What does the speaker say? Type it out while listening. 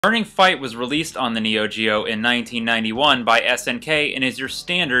Burning Fight was released on the Neo Geo in 1991 by SNK and is your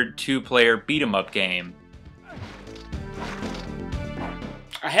standard two-player beat-em-up game.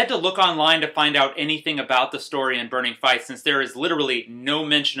 I had to look online to find out anything about the story in Burning Fight since there is literally no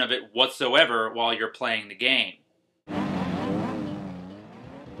mention of it whatsoever while you're playing the game.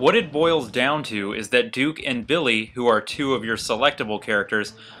 What it boils down to is that Duke and Billy, who are two of your selectable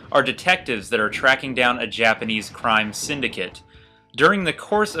characters, are detectives that are tracking down a Japanese crime syndicate. During the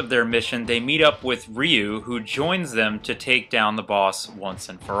course of their mission, they meet up with Ryu, who joins them to take down the boss once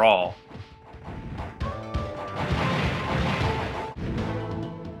and for all.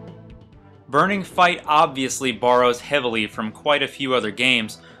 Burning Fight obviously borrows heavily from quite a few other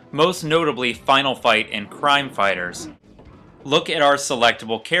games, most notably Final Fight and Crime Fighters. Look at our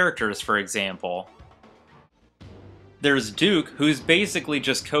selectable characters, for example. There's Duke, who's basically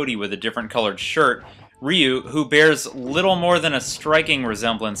just Cody with a different colored shirt, Ryu, who bears little more than a striking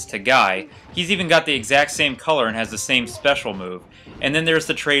resemblance to Guy. He's even got the exact same color and has the same special move. And then there's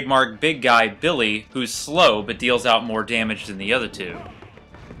the trademark big guy, Billy, who's slow but deals out more damage than the other two.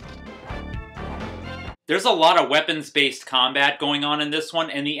 There's a lot of weapons-based combat going on in this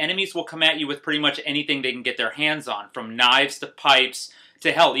one, and the enemies will come at you with pretty much anything they can get their hands on, from knives to pipes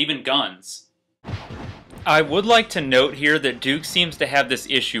to hell, even guns. I would like to note here that Duke seems to have this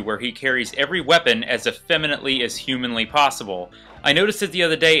issue where he carries every weapon as effeminately as humanly possible. I noticed it the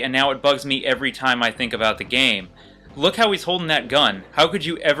other day and now it bugs me every time I think about the game. Look how he's holding that gun. How could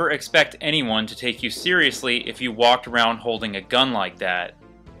you ever expect anyone to take you seriously if you walked around holding a gun like that?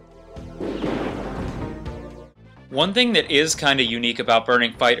 One thing that is kinda unique about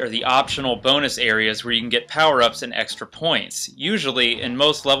Burning Fight are the optional bonus areas where you can get power-ups and extra points. Usually, in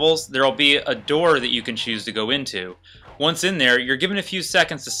most levels, there'll be a door that you can choose to go into. Once in there, you're given a few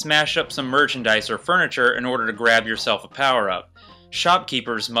seconds to smash up some merchandise or furniture in order to grab yourself a power-up.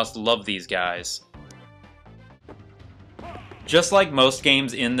 Shopkeepers must love these guys. Just like most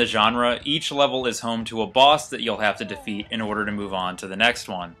games in the genre, each level is home to a boss that you'll have to defeat in order to move on to the next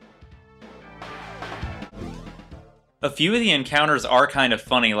one. A few of the encounters are kind of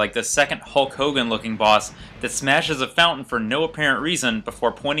funny, like the second Hulk Hogan looking boss that smashes a fountain for no apparent reason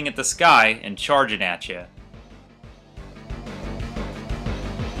before pointing at the sky and charging at you.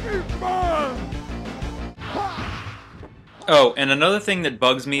 Oh, and another thing that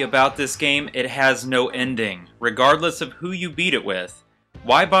bugs me about this game, it has no ending, regardless of who you beat it with.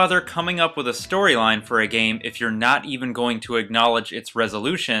 Why bother coming up with a storyline for a game if you're not even going to acknowledge its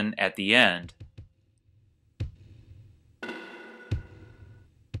resolution at the end?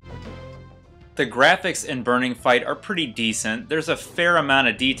 The graphics in Burning Fight are pretty decent. There's a fair amount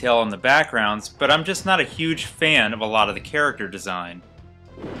of detail in the backgrounds, but I'm just not a huge fan of a lot of the character design.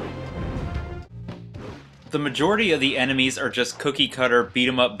 The majority of the enemies are just cookie-cutter,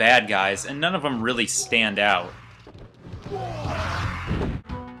 beat-em-up bad guys, and none of them really stand out.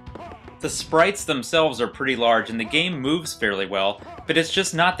 The sprites themselves are pretty large, and the game moves fairly well, but it's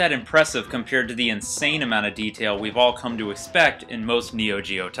just not that impressive compared to the insane amount of detail we've all come to expect in most Neo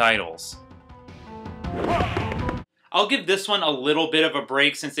Geo titles. I'll give this one a little bit of a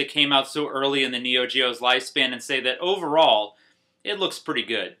break since it came out so early in the Neo Geo's lifespan and say that overall, it looks pretty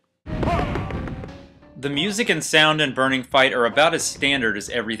good. The music and sound in Burning Fight are about as standard as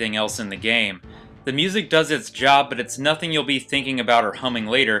everything else in the game. The music does its job, but it's nothing you'll be thinking about or humming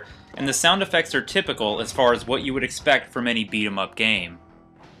later, and the sound effects are typical as far as what you would expect from any beat-em-up game.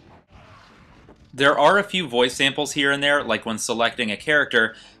 There are a few voice samples here and there, like when selecting a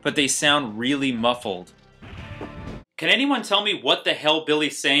character, but they sound really muffled. Can anyone tell me what the hell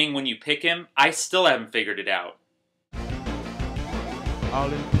Billy's saying when you pick him? I still haven't figured it out.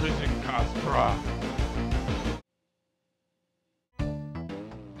 I'll imprison Castra.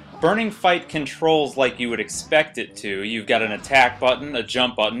 Burning Fight controls like you would expect it to. You've got an attack button, a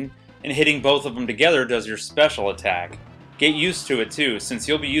jump button, and hitting both of them together does your special attack. Get used to it too, since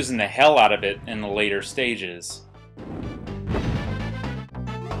you'll be using the hell out of it in the later stages.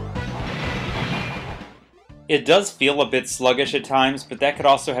 It does feel a bit sluggish at times, but that could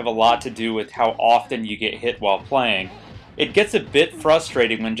also have a lot to do with how often you get hit while playing. It gets a bit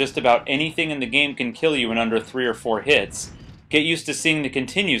frustrating when just about anything in the game can kill you in under 3 or 4 hits. Get used to seeing the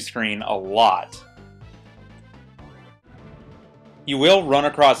continue screen a lot. You will run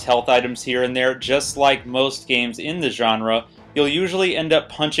across health items here and there, just like most games in the genre. You'll usually end up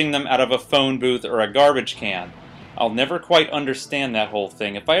punching them out of a phone booth or a garbage can. I'll never quite understand that whole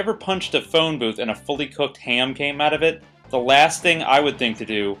thing. If I ever punched a phone booth and a fully cooked ham came out of it, the last thing I would think to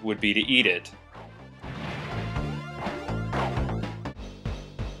do would be to eat it.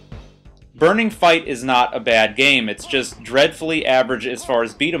 Burning Fight is not a bad game, it's just dreadfully average as far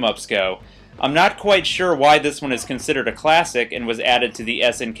as beat-em-ups go. I'm not quite sure why this one is considered a classic and was added to the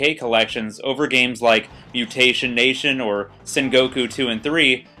SNK collections over games like Mutation Nation or Sengoku 2 and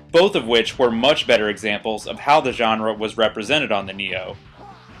 3, both of which were much better examples of how the genre was represented on the Neo.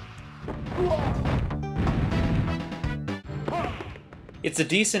 It's a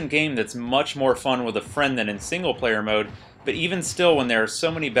decent game that's much more fun with a friend than in single-player mode, but even still, when there are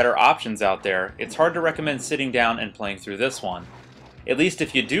so many better options out there, it's hard to recommend sitting down and playing through this one. At least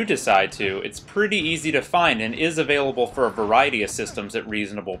if you do decide to, it's pretty easy to find and is available for a variety of systems at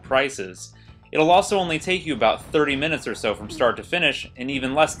reasonable prices. It'll also only take you about 30 minutes or so from start to finish, and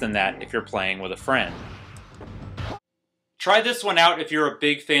even less than that if you're playing with a friend. Try this one out if you're a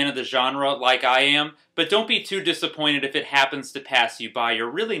big fan of the genre like I am, but don't be too disappointed if it happens to pass you by.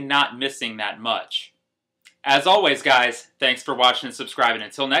 You're really not missing that much. As always, guys, thanks for watching and subscribing.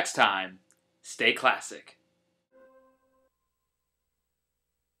 Until next time, stay classic.